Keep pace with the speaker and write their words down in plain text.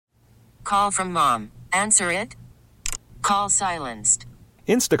call from mom. Answer it. Call silenced.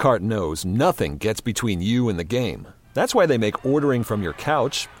 Instacart knows nothing gets between you and the game. That's why they make ordering from your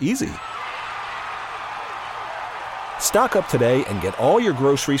couch easy. Stock up today and get all your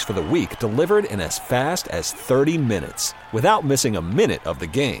groceries for the week delivered in as fast as 30 minutes without missing a minute of the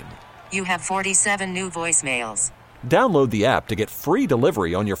game. You have 47 new voicemails. Download the app to get free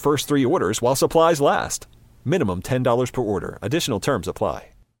delivery on your first 3 orders while supplies last. Minimum $10 per order. Additional terms apply.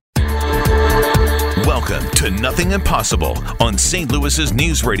 Welcome to Nothing Impossible on St. Louis's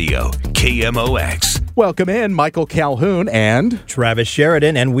News Radio, KMOX. Welcome in, Michael Calhoun and Travis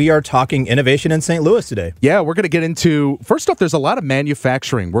Sheridan, and we are talking innovation in St. Louis today. Yeah, we're going to get into, first off, there's a lot of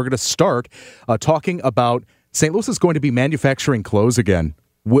manufacturing. We're going to start talking about St. Louis is going to be manufacturing clothes again.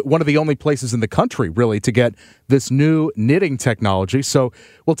 One of the only places in the country, really, to get this new knitting technology. So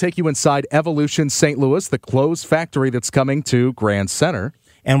we'll take you inside Evolution St. Louis, the clothes factory that's coming to Grand Center.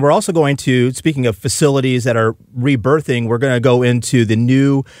 And we're also going to, speaking of facilities that are rebirthing, we're going to go into the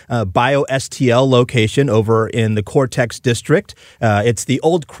new BioSTL location over in the Cortex District. It's the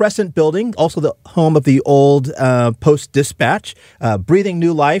old Crescent building, also the home of the old Post-Dispatch, breathing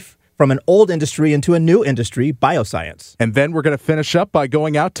new life from an old industry into a new industry, bioscience. And then we're going to finish up by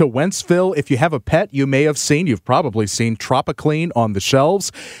going out to Wentzville. If you have a pet, you've probably seen Tropiclean on the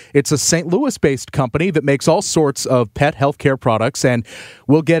shelves. It's a St. Louis-based company that makes all sorts of pet healthcare products, and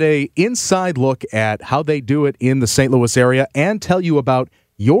we'll get an inside look at how they do it in the St. Louis area and tell you about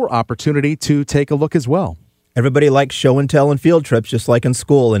your opportunity to take a look as well. Everybody likes show and tell and field trips, just like in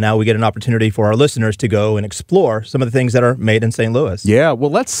school, and now we get an opportunity for our listeners to go and explore some of the things that are made in St. Louis. Yeah, well,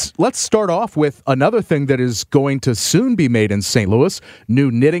 let's start off with another thing that is going to soon be made in St. Louis,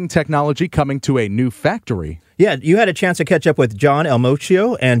 new knitting technology coming to a new factory. Yeah, you had a chance to catch up with John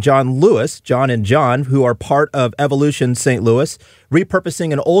Elmochio and John Lewis, John and John, who are part of Evolution St. Louis,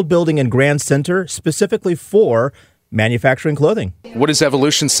 repurposing an old building in Grand Center specifically for manufacturing clothing. What is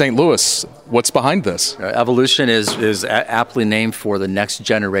Evolution St. Louis? What's behind this? Evolution is aptly named for the next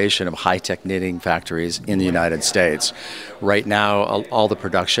generation of high-tech knitting factories in the United States. Right now, all the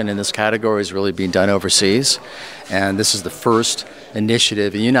production in this category is really being done overseas, and this is the first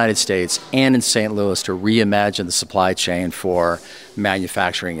initiative in the United States and in St. Louis to reimagine the supply chain for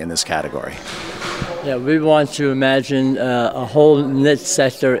manufacturing in this category. Yeah, we want to imagine a whole knit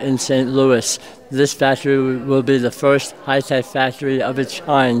sector in St. Louis. This factory will be the first high-tech factory of its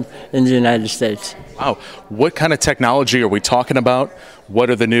kind in the United States. Wow. What kind of technology are we talking about? What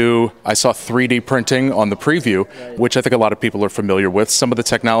are the new, I saw 3D printing on the preview, which I think a lot of people are familiar with. Some of the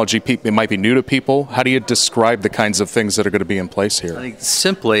technology it might be new to people. How do you describe the kinds of things that are going to be in place here? I think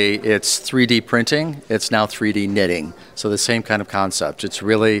simply it's 3D printing. It's now 3D knitting. So the same kind of concept. It's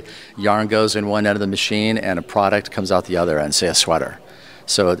really yarn goes in one end of the machine and a product comes out the other end, say a sweater.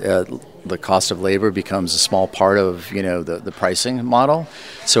 So the cost of labor becomes a small part of the pricing model.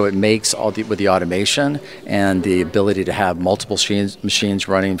 So it makes with the automation and the ability to have multiple machines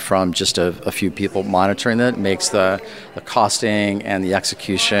running from just a few people monitoring it makes the costing and the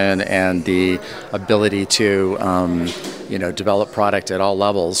execution and the ability to develop product at all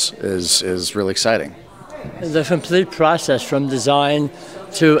levels is really exciting. The complete process from design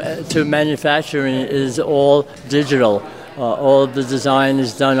to manufacturing is all digital. All of the design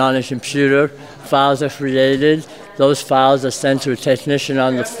is done on a computer. Files are created. Those files are sent to a technician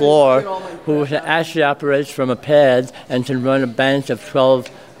on the floor who actually operates from a pad and can run a bank of 12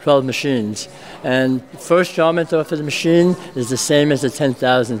 machines. And the first garment off of the machine is the same as the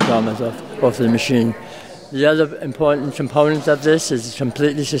 10,000th garment off of the machine. The other important component of this is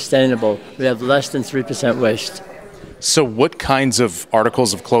completely sustainable. We have less than 3% waste. So what kinds of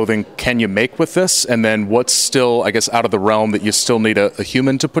articles of clothing can you make with this? And then what's still, I guess, out of the realm that you still need a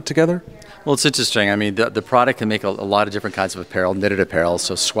human to put together? Well, it's interesting. I mean, the product can make a lot of different kinds of apparel, knitted apparel,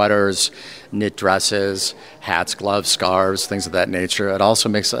 so sweaters, knit dresses, hats, gloves, scarves, things of that nature. It also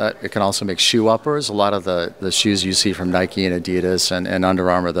makes it can also make shoe uppers. A lot of the shoes you see from Nike and Adidas and Under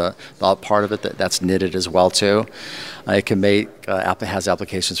Armour, the part of it that's knitted as well too. It can has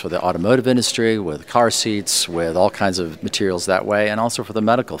applications for the automotive industry, with car seats, with all kinds of materials that way, and also for the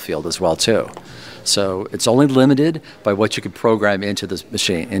medical field as well too. So it's only limited by what you can program into this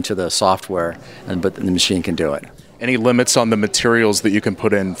machine, into the software, but the machine can do it. Any limits on the materials that you can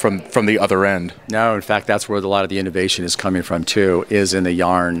put in from the other end? No, in fact, that's where a lot of the innovation is coming from too, is in the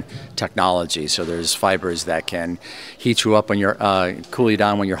yarn technology. So there's fibers that can heat you up when you're, cool you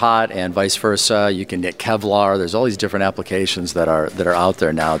down when you're hot, and vice versa. You can knit Kevlar. There's all these different applications that are out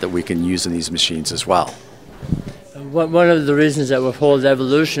there now that we can use in these machines as well. One of the reasons that we're called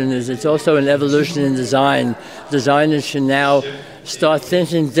evolution is it's also an evolution in design. Designers should now start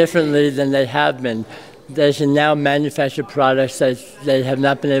thinking differently than they have been. They should now manufacture products that they have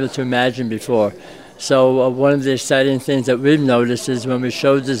not been able to imagine before. So one of the exciting things that we've noticed is when we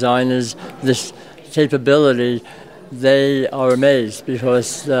show designers this capability, they are amazed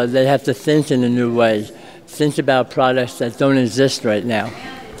because they have to think in a new way, think about products that don't exist right now.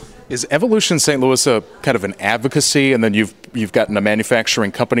 Is Evolution St. Louis a kind of an advocacy, and then you've gotten a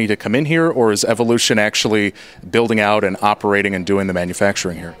manufacturing company to come in here, or is Evolution actually building out and operating and doing the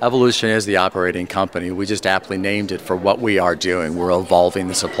manufacturing here? Evolution is the operating company. We just aptly named it for what we are doing. We're evolving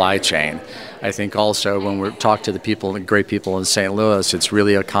the supply chain. I think also when we talk to the people, the great people in St. Louis, it's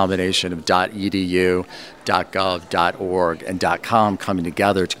really a combination of .edu, .gov, .org, and .com coming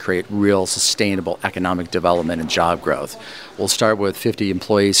together to create real sustainable economic development and job growth. We'll start with 50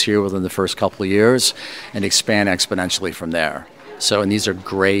 employees here within the first couple of years and expand exponentially from there. So, and these are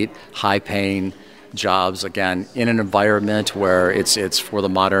great, high-paying jobs, again, in an environment where it's for the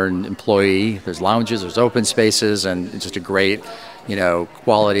modern employee. There's lounges, there's open spaces, and it's just a great,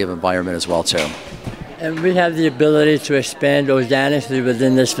 quality of environment as well, too. And we have the ability to expand organically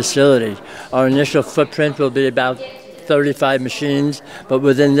within this facility. Our initial footprint will be about 35 machines, but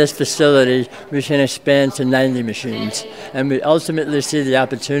within this facility, we can expand to 90 machines. And we ultimately see the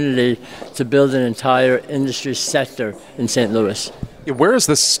opportunity to build an entire industry sector in St. Louis. Where is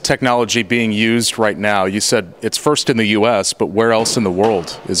this technology being used right now? You said it's first in the U.S., but where else in the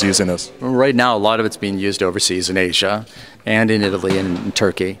world is using this? Right now, a lot of it's being used overseas in Asia and in Italy and in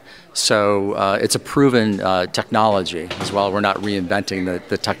Turkey. So it's a proven technology as well. We're not reinventing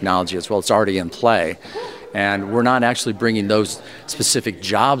the technology as well. It's already in play. And we're not actually bringing those specific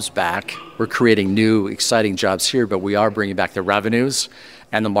jobs back. We're creating new, exciting jobs here, but we are bringing back the revenues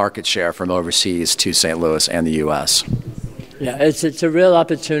and the market share from overseas to St. Louis and the U.S. Yeah, it's a real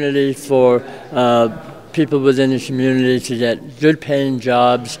opportunity for people within the community to get good-paying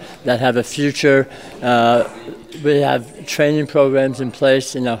jobs that have a future. We have training programs in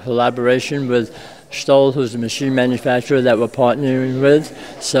place in our collaboration with Stoll, who's a machine manufacturer that we're partnering with.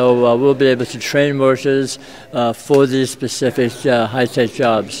 So we'll be able to train workers for these specific high-tech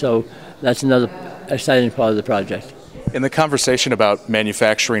jobs. So that's another exciting part of the project. In the conversation about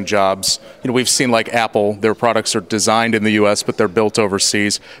manufacturing jobs, we've seen like Apple, their products are designed in the U.S., but they're built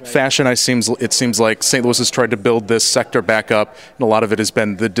overseas. Right. Fashion, it seems like St. Louis has tried to build this sector back up, and a lot of it has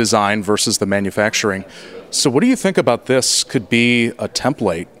been the design versus the manufacturing. So what do you think about this could be a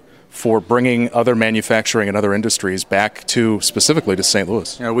template for bringing other manufacturing and other industries back specifically to St.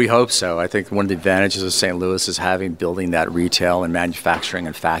 Louis? We hope so. I think one of the advantages of St. Louis is building that retail and manufacturing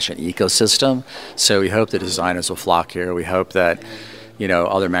and fashion ecosystem. So we hope the designers will flock here. We hope that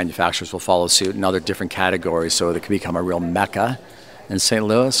other manufacturers will follow suit in other different categories so it can become a real mecca in St.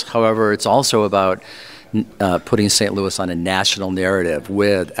 Louis. However, it's also about putting St. Louis on a national narrative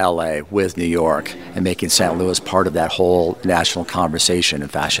with LA, with New York, and making St. Louis part of that whole national conversation in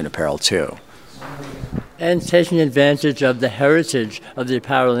fashion apparel too. And taking advantage of the heritage of the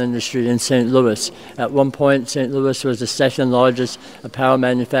apparel industry in St. Louis. At one point, St. Louis was the second largest apparel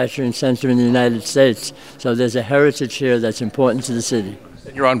manufacturing center in the United States. So there's a heritage here that's important to the city.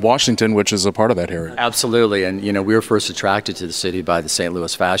 You're on Washington, which is a part of that area. Absolutely, and we were first attracted to the city by the St.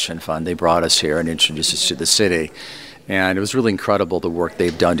 Louis Fashion Fund. They brought us here and introduced us to the city, and it was really incredible the work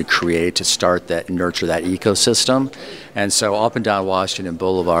they've done to start that, nurture that ecosystem. And so up and down Washington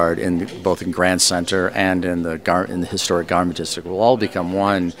Boulevard, both in Grand Center and in the historic Garment District, will all become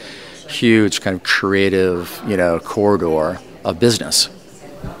one huge kind of creative, corridor of business.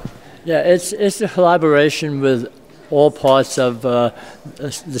 Yeah, it's a collaboration with all parts of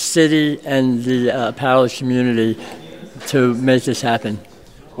the city and the apparel community to make this happen.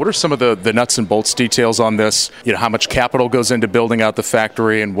 What are some of the nuts and bolts details on this? How much capital goes into building out the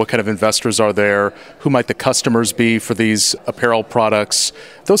factory, and what kind of investors are there? Who might the customers be for these apparel products?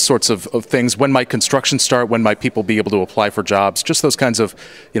 Those sorts of things. When might construction start? When might people be able to apply for jobs? Just those kinds of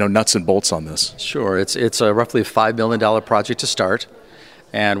nuts and bolts on this. Sure. It's a roughly $5 million project to start.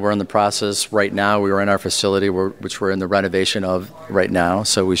 And we're in the process right now. We are in our facility, which we're in the renovation of right now.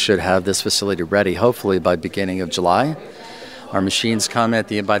 So we should have this facility ready, hopefully, by beginning of July. Our machines come by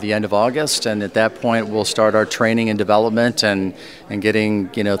the end of August, and at that point, we'll start our training and development and getting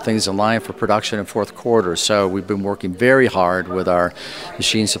things in line for production in fourth quarter. So we've been working very hard with our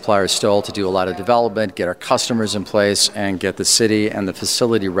machine supplier Stoll to do a lot of development, get our customers in place, and get the city and the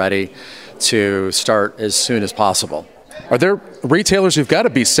facility ready to start as soon as possible. Are there retailers who've got to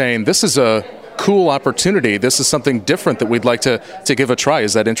be saying this is a cool opportunity. This is something different that we'd like to give a try.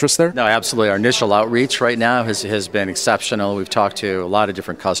 Is that interest there? No, absolutely. Our initial outreach right now has been exceptional. We've talked to a lot of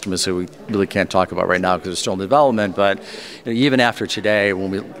different customers who we really can't talk about right now because they're still in development. But even after today,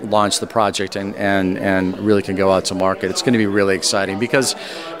 when we launch the project and really can go out to market, it's going to be really exciting because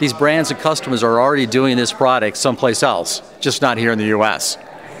these brands and customers are already doing this product someplace else, just not here in the U.S.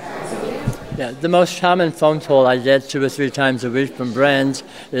 Yeah, the most common phone call I get 2 or 3 times a week from brands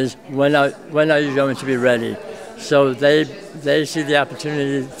is, when are you going to be ready? So they see the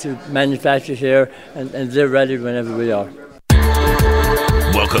opportunity to manufacture here, and they're ready whenever we are.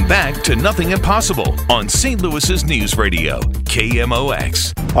 Welcome back to Nothing Impossible on St. Louis's News Radio,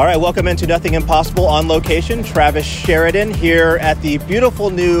 KMOX. All right, welcome into Nothing Impossible on location. Travis Sheridan here at the beautiful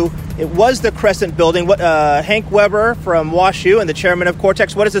new, it was the Crescent building. Hank Weber from WashU and the chairman of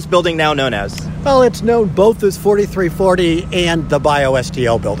Cortex. What is this building now known as? Well, it's known both as 4340 and the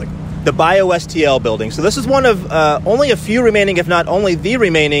BioSTL building. The BioSTL building. So this is one of only a few remaining, if not only the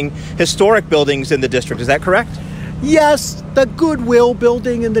remaining, historic buildings in the district. Is that correct? Yes, the Goodwill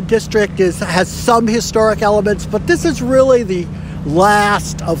building in the district has some historic elements, but this is really the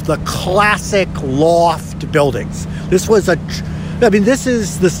last of the classic loft buildings. This is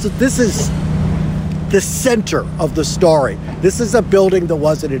the center of the story. This is a building that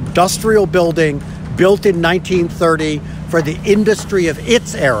was an industrial building built in 1930 for the industry of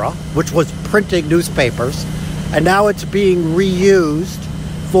its era, which was printing newspapers, and now it's being reused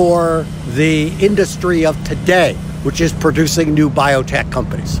for the industry of today, which is producing new biotech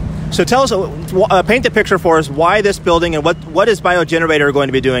companies. So tell us, paint the picture for us, why this building and what is BioGenerator going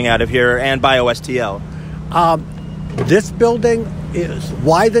to be doing out of here and BioSTL? This building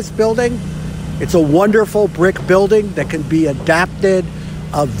it's a wonderful brick building that can be adapted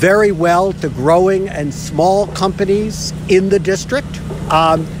very well to growing and small companies in the district.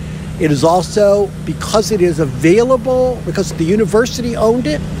 It is also, because it is available, because the university owned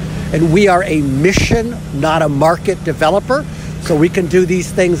it, and we are a mission, not a market developer, so we can do these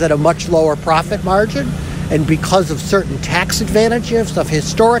things at a much lower profit margin. And because of certain tax advantages of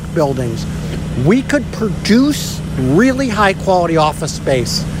historic buildings, we could produce really high quality office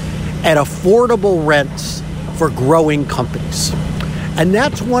space at affordable rents for growing companies. And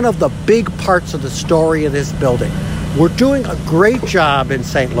that's one of the big parts of the story of this building. We're doing a great job in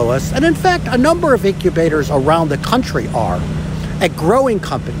St. Louis, and in fact, a number of incubators around the country are, at growing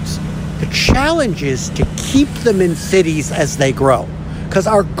companies. The challenge is to keep them in cities as they grow. Because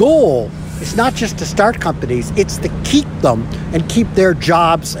our goal is not just to start companies, it's to keep them and keep their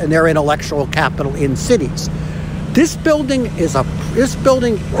jobs and their intellectual capital in cities. This building is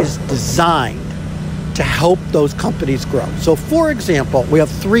designed to help those companies grow. So for example, we have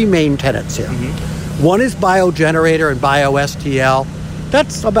 3 main tenants here. Mm-hmm. One is BioGenerator and BioSTL.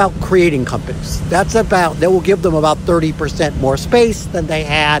 That's about creating companies. That will give them about 30% more space than they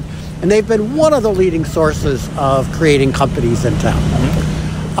had, and they've been one of the leading sources of creating companies in town.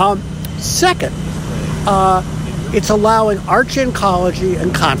 Mm-hmm. Second, it's allowing Arch Oncology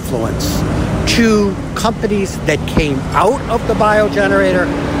and Confluence, 2 companies that came out of the BioGenerator.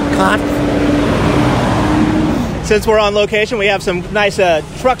 Since we're on location, we have some nice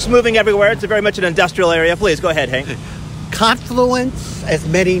trucks moving everywhere. It's very much an industrial area. Please, go ahead, Hank. Confluence, as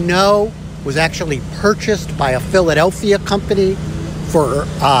many know, was actually purchased by a Philadelphia company for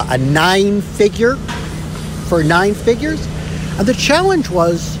 9 figures. And the challenge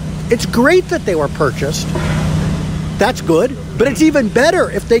was, it's great that they were purchased. That's good. But it's even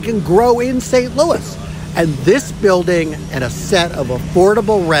better if they can grow in St. Louis. And this building and a set of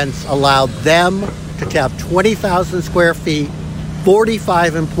affordable rents allowed them to have 20,000 square feet,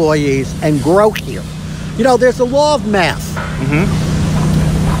 45 employees, and grow here. You know, there's a law of math. Mm-hmm.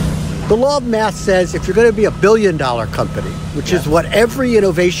 The law of math says if you're going to be a billion-dollar company, which is what every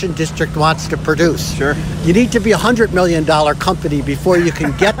innovation district wants to produce, sure, you need to be a $100 million company before you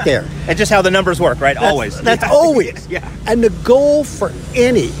can get there. And just how the numbers work, right? That's always. Yeah. And the goal for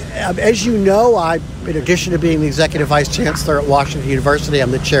any, as you know, in addition to being the executive vice chancellor at Washington University,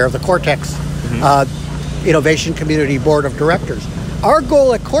 I'm the chair of the Cortex Innovation Community Board of Directors. Our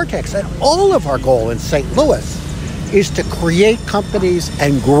goal at Cortex, and all of our goal in St. Louis, is to create companies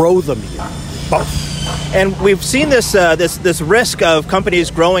and grow them here. Both. And we've seen this risk of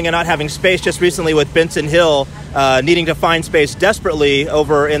companies growing and not having space just recently with Benson Hill needing to find space desperately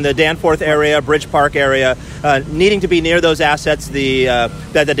over in the Danforth area, Bridge Park area, needing to be near those assets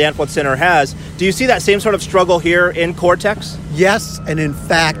that the Danforth Center has. Do you see that same sort of struggle here in Cortex? Yes, and in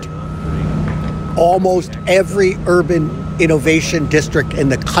fact, almost every urban innovation district in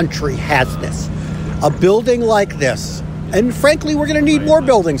the country has this. A building like this And frankly, we're going to need more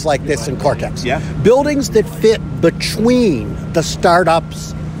buildings like this in Cortex. Yeah. Buildings that fit between the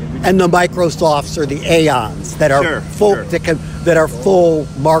startups and the Microsofts or the Aons that are that are full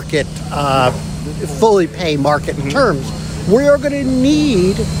market, fully pay market terms. We are going to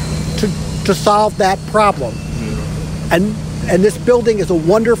need to solve that problem. And this building is a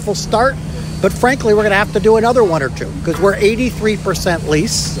wonderful start, but frankly, we're going to have to do another one or two because we're 83%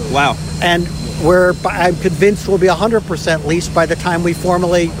 leased. Wow. And I'm convinced we'll be 100% leased by the time we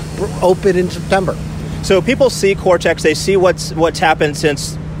formally open in September. So people see Cortex, they see what's happened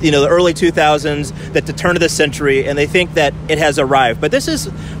since the early 2000s, the turn of the century, and they think that it has arrived. But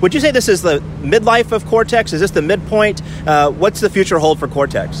would you say this is the midlife of Cortex? Is this the midpoint? What's the future hold for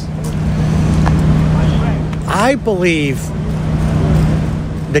Cortex? I believe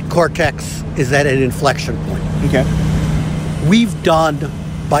that Cortex is at an inflection point. Okay. We've done,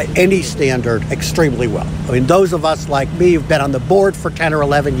 by any standard, extremely well. I mean, those of us like me who've been on the board for 10 or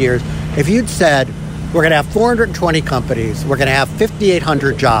 11 years, if you'd said, we're going to have 420 companies, we're going to have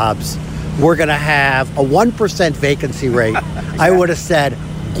 5,800 jobs, we're going to have a 1% vacancy rate, I would have said,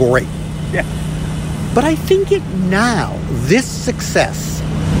 great. Yeah. But I think this success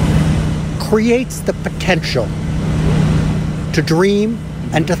creates the potential to dream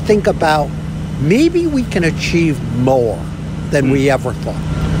and to think about maybe we can achieve more than we ever thought.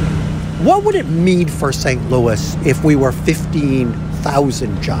 What would it mean for St. Louis if we were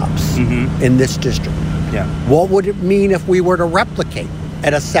 15,000 jobs in this district? Yeah. What would it mean if we were to replicate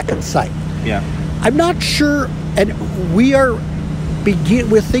at a second site? Yeah. I'm not sure, and we're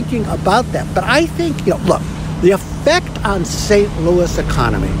thinking about that. But I think, look, the effect on St. Louis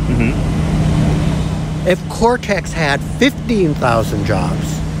economy, if Cortex had 15,000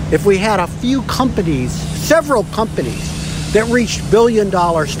 jobs, if we had a few companies, several companies that reached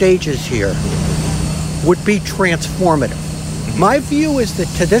billion-dollar stages here, would be transformative. My view is that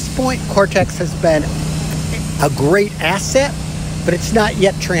to this point, Cortex has been a great asset, but it's not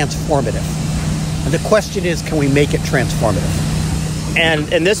yet transformative. And the question is, can we make it transformative?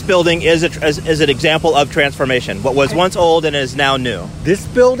 And this building is an example of transformation. What was once old and is now new. This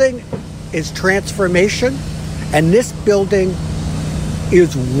building is transformation, and this building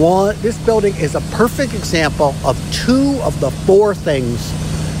is a perfect example of two of the four things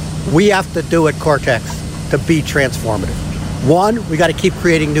we have to do at Cortex to be transformative. One, we got to keep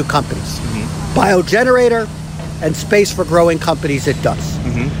creating new companies. Biogenerator and space for growing companies, it does.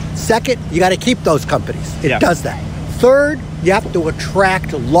 Second, you got to keep those companies. It does that. Third, you have to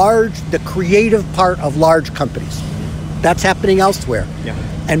attract the creative part of large companies. That's happening elsewhere. Yeah.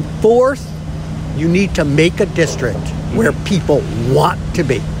 And fourth, you need to make a district where people want to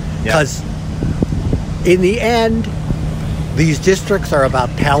be. Because in the end, these districts are about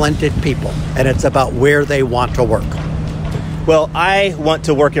talented people, and it's about where they want to work. Well, I want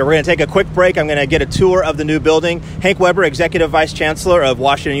to work here. We're going to take a quick break. I'm going to get a tour of the new building. Hank Weber, Executive Vice Chancellor of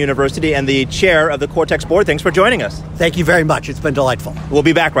Washington University and the Chair of the Cortex Board. Thanks for joining us. Thank you very much. It's been delightful. We'll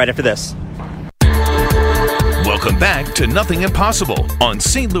be back right after this. Welcome back to Nothing Impossible on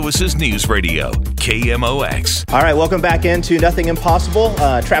St. Louis's News Radio, KMOX. All right, welcome back into Nothing Impossible.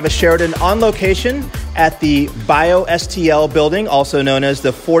 Travis Sheridan on location at the BioSTL building, also known as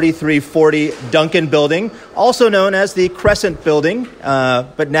the 4340 Duncan building, also known as the Crescent building,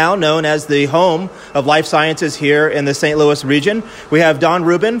 but now known as the home of life sciences here in the St. Louis region. We have Don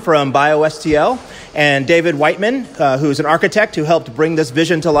Rubin from BioSTL and David Whiteman, who's an architect who helped bring this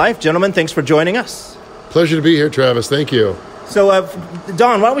vision to life. Gentlemen, thanks for joining us. Pleasure to be here, Travis. Thank you. So,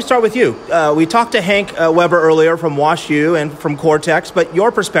 Don, why don't we start with you? We talked to Hank Weber earlier from WashU and from Cortex, but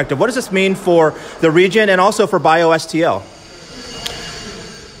your perspective, what does this mean for the region and also for BioSTL?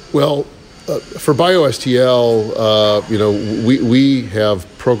 Well, for BioSTL, we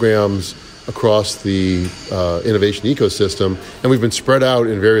have programs across the innovation ecosystem, and we've been spread out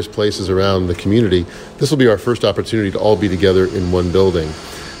in various places around the community. This will be our first opportunity to all be together in one building.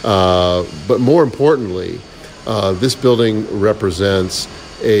 But more importantly, this building represents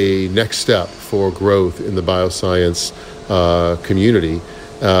a next step for growth in the bioscience community,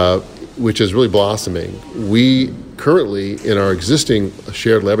 which is really blossoming. We currently, in our existing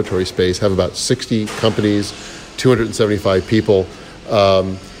shared laboratory space, have about 60 companies, 275 people,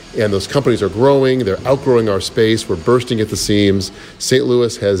 and those companies are growing. They're outgrowing our space. We're bursting at the seams. St.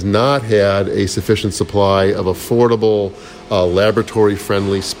 Louis has not had a sufficient supply of affordable,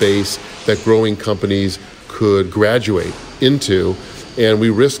 laboratory-friendly space that growing companies could graduate into, and we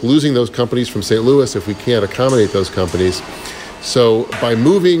risk losing those companies from St. Louis if we can't accommodate those companies. So by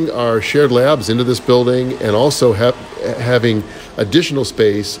moving our shared labs into this building and also having additional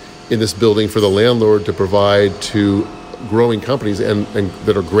space in this building for the landlord to provide to growing companies and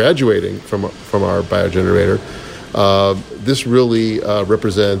that are graduating from our biogenerator, this really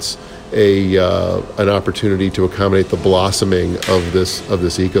represents an opportunity to accommodate the blossoming of this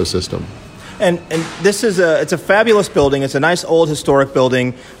ecosystem. And this is it's a fabulous building. It's a nice old historic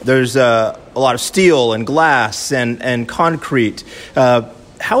building. There's a lot of steel and glass and concrete.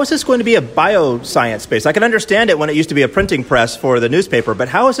 How is this going to be a bioscience space? I can understand it when it used to be a printing press for the newspaper, but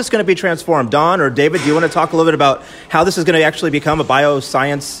how is this going to be transformed? Don or David, do you want to talk a little bit about how this is going to actually become a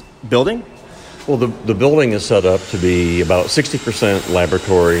bioscience building? Well, the building is set up to be about 60%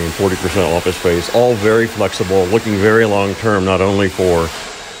 laboratory and 40% office space, all very flexible, looking very long-term, not only for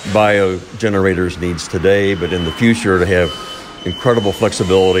biogenerators' needs today, but in the future to have incredible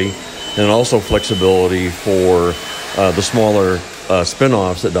flexibility, and also flexibility for the smaller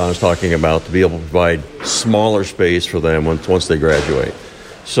spin-offs that Don is talking about, to be able to provide smaller space for them once they graduate.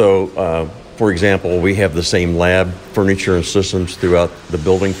 So, for example, we have the same lab furniture and systems throughout the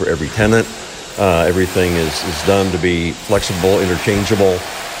building for every tenant. Everything is done to be flexible, interchangeable.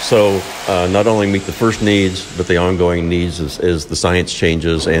 So not only meet the first needs, but the ongoing needs as the science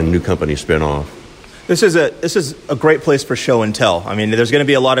changes and new companies spin off. This is a great place for show and tell. I mean, there's going to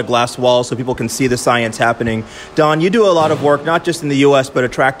be a lot of glass walls so people can see the science happening. Don, you do a lot of work, not just in the U.S., but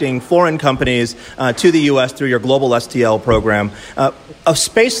attracting foreign companies to the U.S. through your Global STL program. A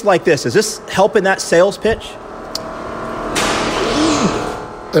space like this, is this helping that sales pitch?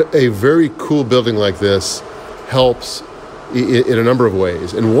 A very cool building like this helps in a number of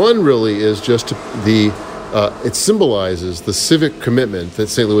ways. And one really is just it symbolizes the civic commitment that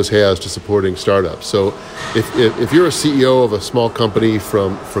St. Louis has to supporting startups. So if you're a CEO of a small company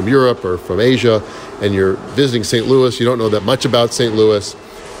from Europe or from Asia and you're visiting St. Louis, you don't know that much about St. Louis,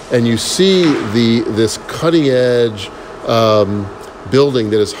 and you see this cutting edge building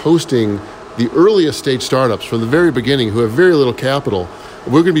that is hosting the earliest stage startups from the very beginning who have very little capital,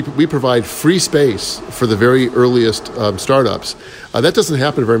 we provide free space for the very earliest startups. That doesn't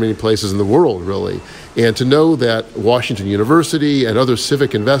happen in very many places in the world, really. And to know that Washington University and other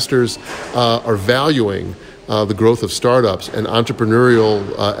civic investors are valuing the growth of startups and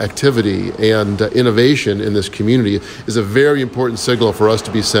entrepreneurial activity and innovation in this community is a very important signal for us to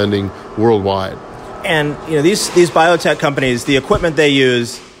be sending worldwide. And these biotech companies, the equipment they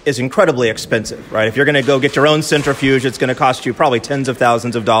use is incredibly expensive, right? If you're going to go get your own centrifuge, it's going to cost you probably tens of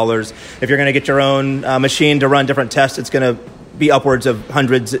thousands of dollars. If you're going to get your own machine to run different tests, it's going to be upwards of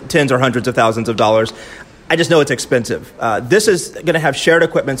tens or hundreds of thousands of dollars. I just know it's expensive. This is going to have shared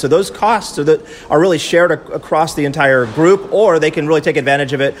equipment, so those costs are really shared across the entire group, or they can really take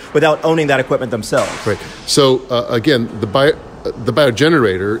advantage of it without owning that equipment themselves. Right. So again, the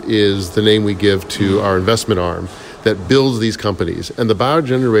biogenerator is the name we give to our investment arm that builds these companies. And the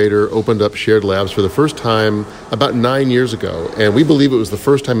biogenerator opened up shared labs for the first time about 9 years ago. And we believe it was the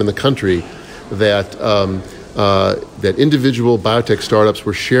first time in the country that that individual biotech startups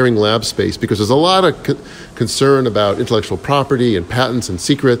were sharing lab space, because there's a lot of concern about intellectual property and patents and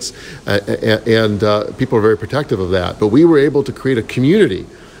secrets, and people are very protective of that. But we were able to create a community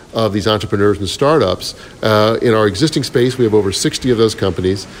of these entrepreneurs and startups. In our existing space, we have over 60 of those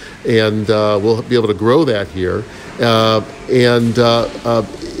companies, and we'll be able to grow that here.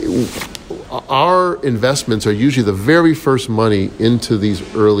 Our investments are usually the very first money into these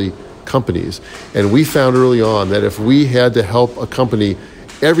early companies. And we found early on that if we had to help a company,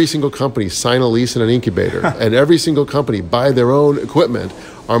 every single company sign a lease in an incubator, and every single company buy their own equipment,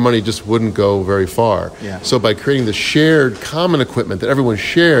 our money just wouldn't go very far. Yeah. So by creating the shared common equipment that everyone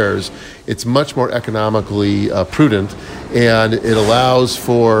shares, it's much more economically prudent, and it allows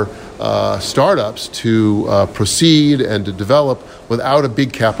for startups to proceed and to develop without a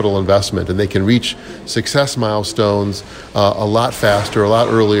big capital investment, and they can reach success milestones a lot faster, a lot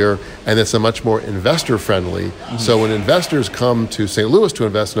earlier, and it's a much more investor-friendly. Mm-hmm. So when investors come to St. Louis to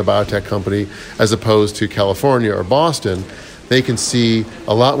invest in a biotech company, as opposed to California or Boston, they can see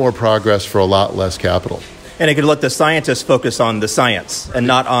a lot more progress for a lot less capital. And it could let the scientists focus on the science and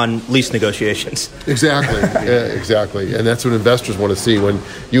not on lease negotiations. Exactly, exactly. And that's what investors want to see. When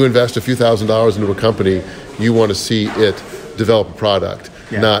you invest a few $1,000s into a company, you want to see it develop a product,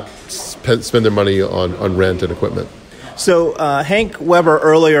 not spend their money on rent and equipment. So Hank Weber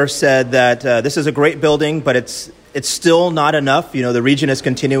earlier said that this is a great building, but it's still not enough. The region is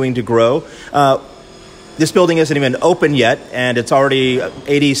continuing to grow. This building isn't even open yet, and it's already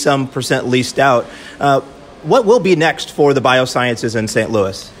 80-some% leased out. What will be next for the biosciences in St.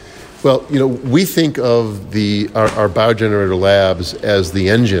 Louis? Well, we think of our biogenerator labs as the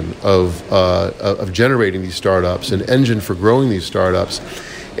engine of generating these startups, an engine for growing these startups.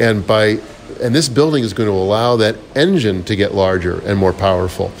 And by And this building is going to allow that engine to get larger and more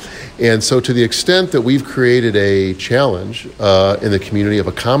powerful. And so to the extent that we've created a challenge in the community of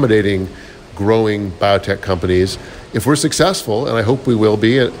accommodating growing biotech companies, if we're successful, and I hope we will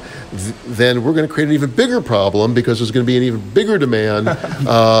be, then we're going to create an even bigger problem because there's going to be an even bigger demand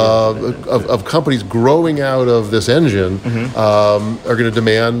of companies growing out of this engine are going to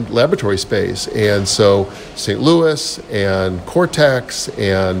demand laboratory space. And so St. Louis and Cortex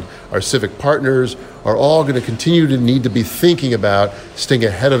and our civic partners are all going to continue to need to be thinking about staying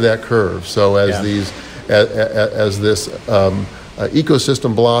ahead of that curve. So as this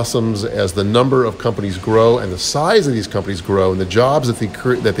ecosystem blossoms, as the number of companies grow and the size of these companies grow and the jobs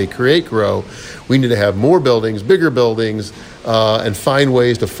that they create grow, we need to have more buildings, bigger buildings, and find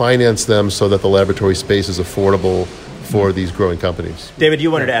ways to finance them so that the laboratory space is affordable for these growing companies. David,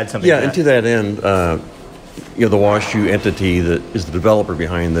 you wanted to add something. Yeah, and to that end, the WashU entity that is the developer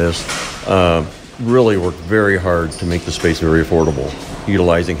behind this really worked very hard to make the space very affordable,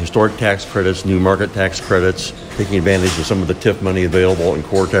 utilizing historic tax credits, new market tax credits, taking advantage of some of the TIF money available in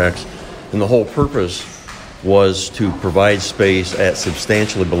Cortex. And the whole purpose was to provide space at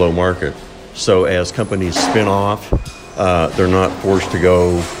substantially below market. So as companies spin off, they're not forced to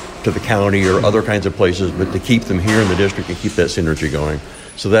go to the county or other kinds of places, but to keep them here in the district and keep that synergy going.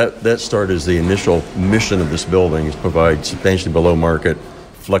 So that started as the initial mission of this building, is provide substantially below market,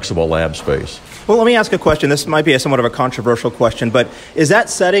 flexible lab space. Well, let me ask a question. This might be somewhat of a controversial question, but is that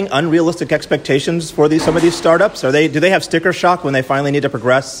setting unrealistic expectations for some of these startups? Do they have sticker shock when they finally need to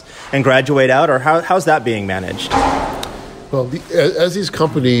progress and graduate out, or how's that being managed? Well, as these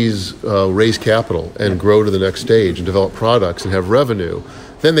companies raise capital and grow to the next stage and develop products and have revenue,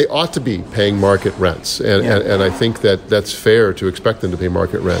 then they ought to be paying market rents. And I think that's fair to expect them to pay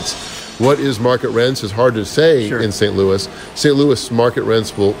market rents. What is market rents is hard to say in St. Louis. St. Louis market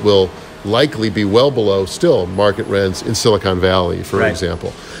rents will likely be well below still market rents in Silicon Valley, for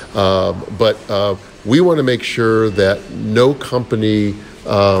example. But we want to make sure that no company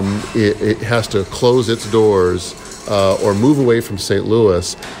it has to close its doors or move away from St.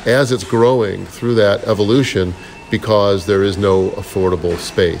 Louis as it's growing through that evolution because there is no affordable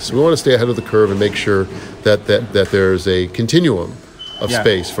space. We want to stay ahead of the curve and make sure that there's a continuum of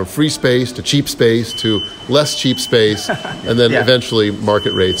space, from free space to cheap space to less cheap space, and then eventually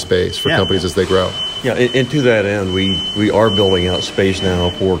market rate space for companies as they grow. Yeah, and to that end, we are building out space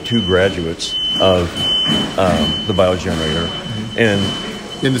now for 2 graduates of the biogenerator. And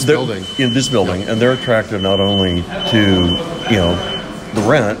in this building. And they're attracted not only to, the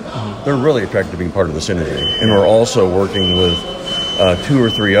rent, they're really attracted to being part of the synergy. And we're also working with 2 or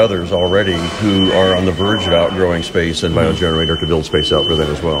 3 others already who are on the verge of outgrowing space and biogenerator to build space out for them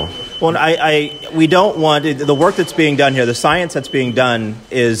as well. Well, we don't want the work that's being done here, the science that's being done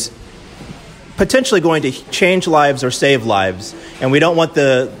is potentially going to change lives or save lives, and we don't want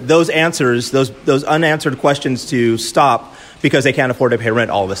those answers, those unanswered questions to stop because they can't afford to pay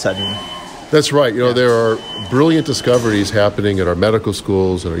rent all of a sudden. That's right. There are brilliant discoveries happening at our medical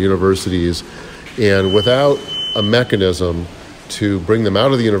schools and our universities, and without a mechanism to bring them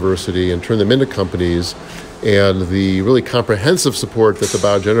out of the university and turn them into companies, and the really comprehensive support that the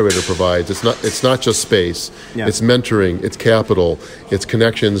biogenerator provides. It's not just space. Yeah. It's mentoring. It's capital. It's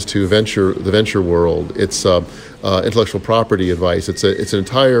connections to the venture world. It's intellectual property advice. It's an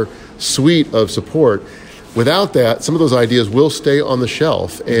entire suite of support. Without that, some of those ideas will stay on the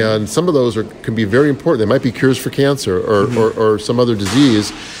shelf, and some of those can be very important. They might be cures for cancer or some other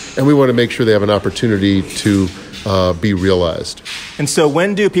disease, and we want to make sure they have an opportunity to be realized. And so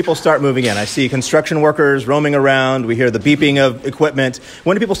when do people start moving in? I see construction workers roaming around. We hear the beeping of equipment.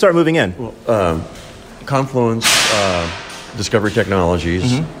 When do people start moving in? Well, Confluence Discovery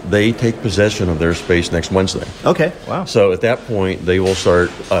Technologies, they take possession of their space next Wednesday. Okay, wow. So at that point, they will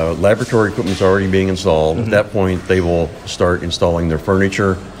start, laboratory equipment's already being installed. At that point, they will start installing their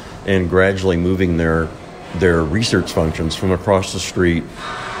furniture and gradually moving their research functions from across the street,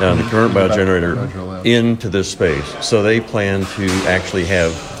 the current biogenerator, into this space. So they plan to actually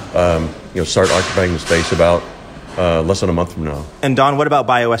have, start occupying the space about less than a month from now. And Don, what about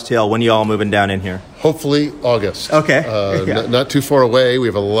BioSTL? When are you all moving down in here? Hopefully August. Okay. Not too far away. We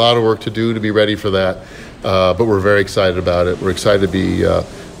have a lot of work to do to be ready for that, but we're very excited about it. We're excited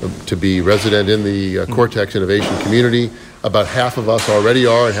to be resident in the Cortex Innovation community. About half of us already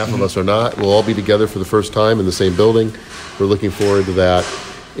are and half of us are not. We'll all be together for the first time in the same building. We're looking forward to that.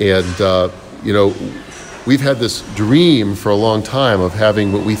 And, we've had this dream for a long time of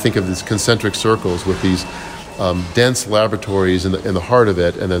having what we think of as concentric circles with these dense laboratories in the heart of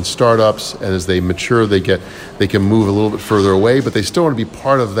it, and then startups, and as they mature, they can move a little bit further away, but they still want to be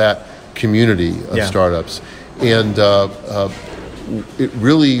part of that community of startups. And it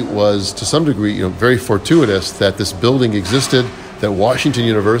really was, to some degree, very fortuitous that this building existed, that Washington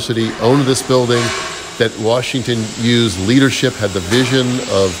University owned this building, that Washington U's leadership had the vision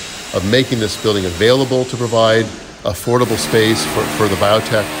of making this building available to provide affordable space for the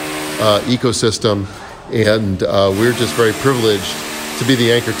biotech ecosystem. And we're just very privileged to be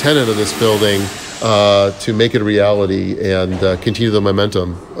the anchor tenant of this building, to make it a reality and continue the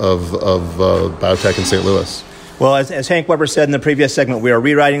momentum of biotech in St. Louis. Well, as Hank Weber said in the previous segment, we are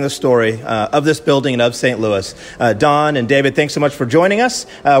rewriting the story of this building and of St. Louis. Don and David, thanks so much for joining us.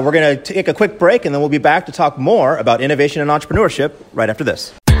 We're going to take a quick break, and then we'll be back to talk more about innovation and entrepreneurship right after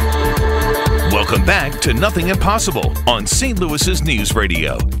this. Welcome back to Nothing Impossible on St. Louis's News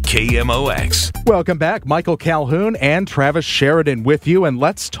Radio, KMOX. Welcome back. Michael Calhoun and Travis Sheridan with you, and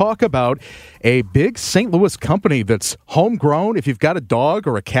let's talk about a big St. Louis company that's homegrown. If you've got a dog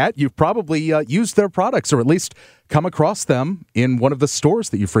or a cat, you've probably used their products or at least come across them in one of the stores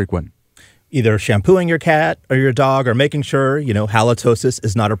that you frequent. Either shampooing your cat or your dog, or making sure halitosis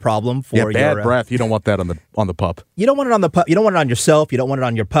is not a problem for your bad breath. You don't want that on the pup. You don't want it on the pup. You don't want it on yourself. You don't want it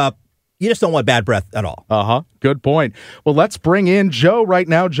on your pup. You just don't want bad breath at all. Good point. Well, let's bring in Joe right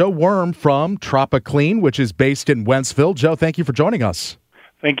now. Joe Worm from Tropiclean, which is based in Wentzville. Joe, thank you for joining us.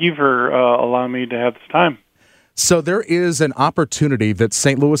 Thank you for allowing me to have this time. So there is an opportunity that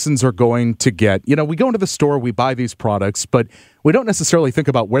St. Louisans are going to get. We go into the store, we buy these products, but we don't necessarily think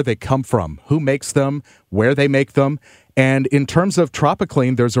about where they come from, who makes them, where they make them. And in terms of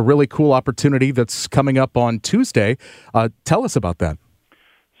Tropiclean, there's a really cool opportunity that's coming up on Tuesday. Tell us about that.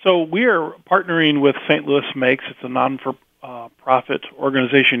 So we are partnering with St. Louis Makes. It's a non-for-profit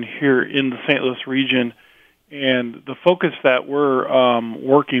organization here in the St. Louis region. And the focus that we're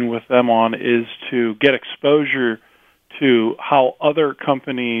working with them on is to get exposure to how other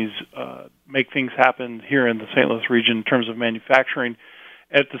companies make things happen here in the St. Louis region in terms of manufacturing.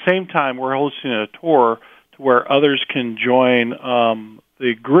 At the same time, we're hosting a tour to where others can join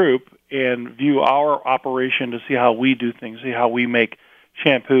the group and view our operation to see how we do things, see how we make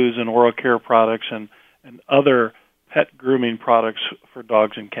shampoos and oral care products and other pet grooming products for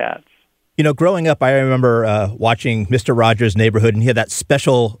dogs and cats. Growing up, I remember watching Mr. Rogers' Neighborhood, and he had that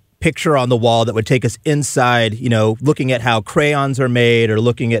special picture on the wall that would take us inside, looking at how crayons are made or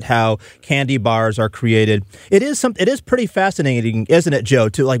looking at how candy bars are created. It is pretty fascinating, isn't it, Joe,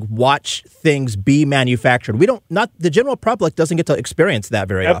 to watch things be manufactured. The general public doesn't get to experience that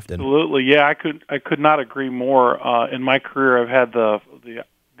very often. Absolutely. Yeah, I could not agree more. In my career, I've had the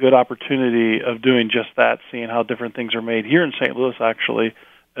good opportunity of doing just that, seeing how different things are made here in St. Louis, actually,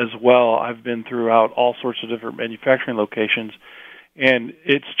 as well. I've been throughout all sorts of different manufacturing locations, and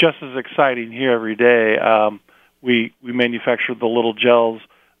it's just as exciting here every day. We manufacture the little gels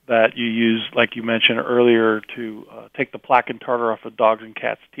that you use, like you mentioned earlier, to take the plaque and tartar off of dogs' and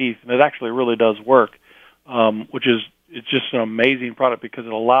cats' teeth, and it actually really does work, it's just an amazing product because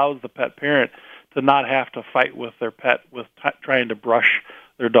it allows the pet parent to not have to fight with their pet with trying to brush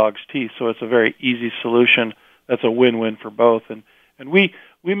their dog's teeth. So it's a very easy solution. That's a win-win for both. And we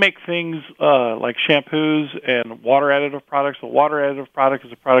make things like shampoos and water additive products. A water additive product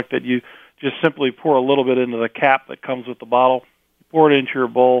is a product that you just simply pour a little bit into the cap that comes with the bottle. You pour it into your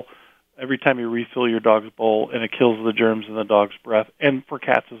bowl every time you refill your dog's bowl, and it kills the germs in the dog's breath, and for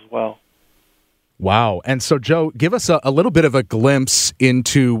cats as well. Wow. And so, Joe, give us a little bit of a glimpse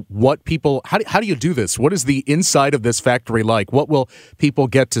into what people, how do you do this? What is the inside of this factory like? What will people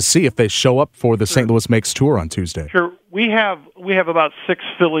get to see if they show up for the St. Louis Makes tour on Tuesday? Sure. We have about 6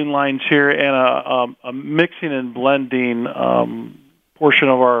 filling lines here and a mixing and blending portion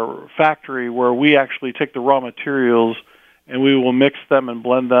of our factory where we actually take the raw materials and we will mix them and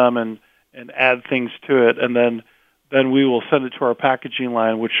blend them and add things to it, and then we will send it to our packaging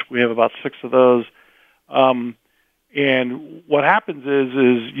line, which we have about 6 of those. And what happens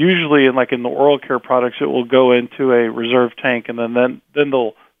is usually in the oral care products, it will go into a reserve tank, and then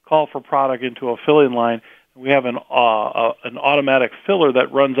they'll call for product into a filling line. We have an automatic filler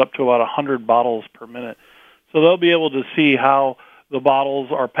that runs up to about 100 bottles per minute. So they'll be able to see how the bottles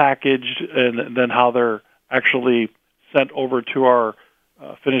are packaged and then how they're actually sent over to our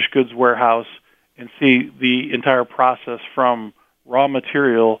finished goods warehouse, and see the entire process from raw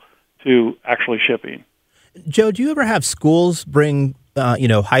material to actually shipping. Joe, do you ever have schools bring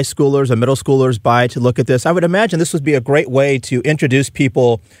high schoolers or middle schoolers by to look at this? I would imagine this would be a great way to introduce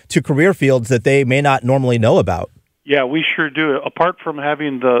people to career fields that they may not normally know about. Yeah, we sure do. Apart from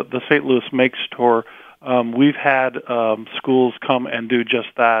having the St. Louis Makes tour, we've had schools come and do just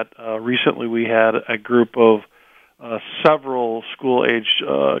that. Recently we had a group of several school-age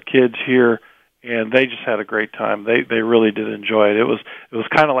kids here, and they just had a great time. They really did enjoy it. It was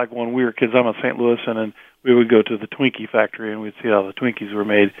kind of like when we were kids. I'm a St. Louisan, and we would go to the Twinkie factory, and we'd see how the Twinkies were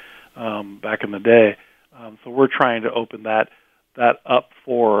made back in the day. So we're trying to open that up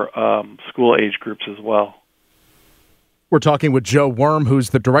for school-age groups as well. We're talking with Joe Worm,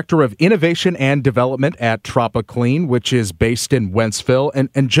 who's the Director of Innovation and Development at Tropiclean, which is based in Wentzville.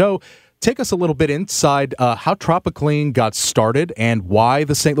 And Joe, take us a little bit inside how Tropiclean got started and why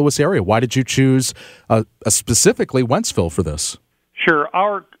the St. Louis area. Why did you choose specifically Wentzville for this? Sure.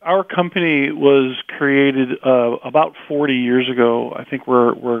 Our company was created about 40 years ago. I think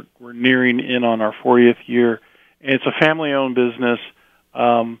we're nearing in on our 40th year. And it's a family-owned business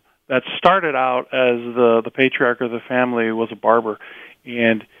that started out as the patriarch of the family was a barber,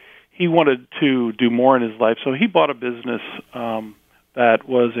 and he wanted to do more in his life. So he bought a business that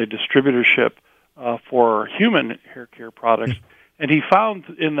was a distributorship for human hair care products, and he found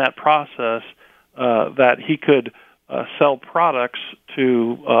in that process that he could sell products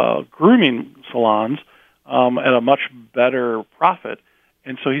to grooming salons at a much better profit.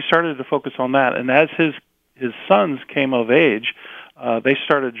 And so he started to focus on that. And as his sons came of age, they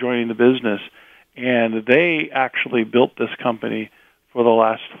started joining the business, and they actually built this company for the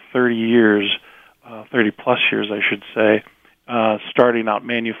last 30 years, 30-plus years, I should say, starting out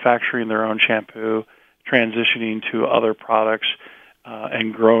manufacturing their own shampoo, transitioning to other products,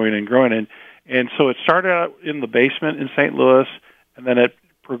 and growing. And so it started out in the basement in St. Louis, and then it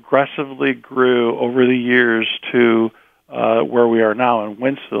progressively grew over the years to where we are now in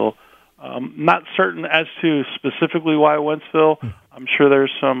Wentzville. Not certain as to specifically why Wentzville. I'm sure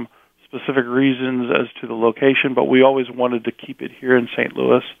there's some specific reasons as to the location, but we always wanted to keep it here in St.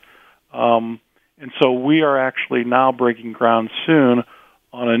 Louis. And so we are actually now breaking ground soon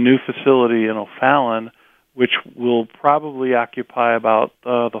on a new facility in O'Fallon, which will probably occupy about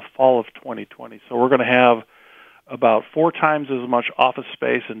the fall of 2020. So we're going to have about 4 times as much office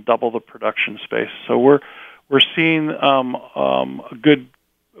space and double the production space. So we're seeing a good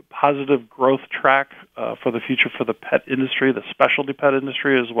positive growth track for the future for the pet industry, the specialty pet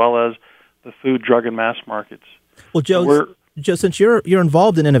industry, as well as the food, drug, and mass markets. Well, Joe, since you're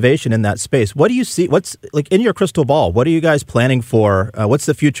involved in innovation in that space, what do you see? What's like in your crystal ball? What are you guys planning for? What's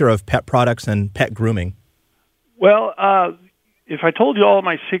the future of pet products and pet grooming? Well, if I told you all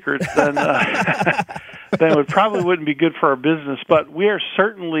my secrets, then then it probably wouldn't be good for our business. But we are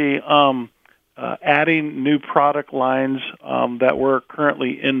certainly adding new product lines that we're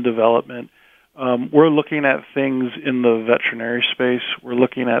currently in development. We're looking at things in the veterinary space. We're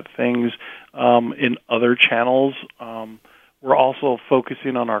looking at things in other channels. We're also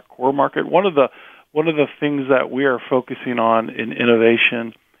focusing on our core market. One of the things that we are focusing on in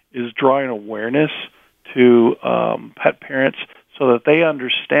innovation is drawing awareness to pet parents so that they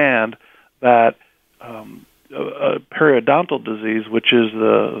understand that periodontal disease, which is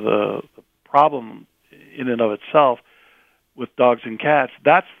the problem in and of itself with dogs and cats,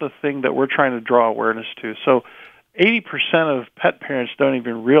 that's the thing that we're trying to draw awareness to. So 80% of pet parents don't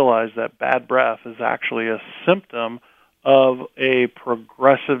even realize that bad breath is actually a symptom of a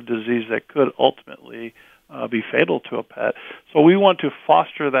progressive disease that could ultimately be fatal to a pet. So we want to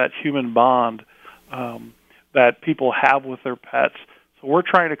foster that human bond that people have with their pets. So we're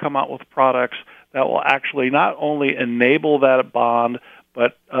trying to come out with products that will actually not only enable that bond,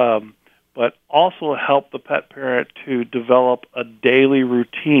 but also help the pet parent to develop a daily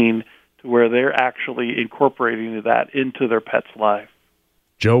routine to where they're actually incorporating that into their pet's life.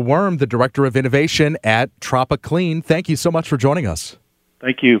 Joe Worm, the Director of Innovation at Tropiclean, thank you so much for joining us.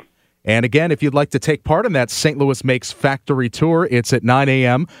 Thank you. And again, if you'd like to take part in that St. Louis Makes Factory Tour, it's at 9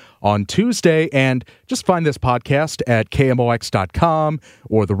 a.m. on Tuesday. And just find this podcast at KMOX.com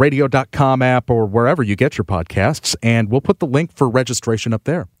or the radio.com app or wherever you get your podcasts. And we'll put the link for registration up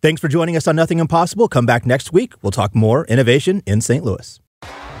there. Thanks for joining us on Nothing Impossible. Come back next week. We'll talk more innovation in St. Louis.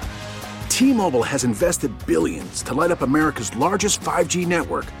 T-Mobile has invested billions to light up America's largest 5G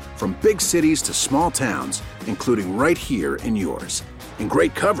network, from big cities to small towns, including right here in yours. And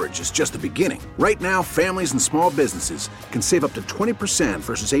great coverage is just the beginning. Right now, families and small businesses can save up to 20%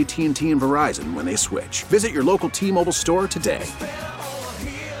 versus AT&T and Verizon when they switch. Visit your local T-Mobile store today.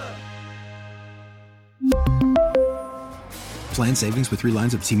 Plan savings with 3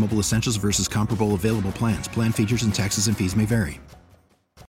 lines of T-Mobile Essentials versus comparable available plans. Plan features and taxes and fees may vary.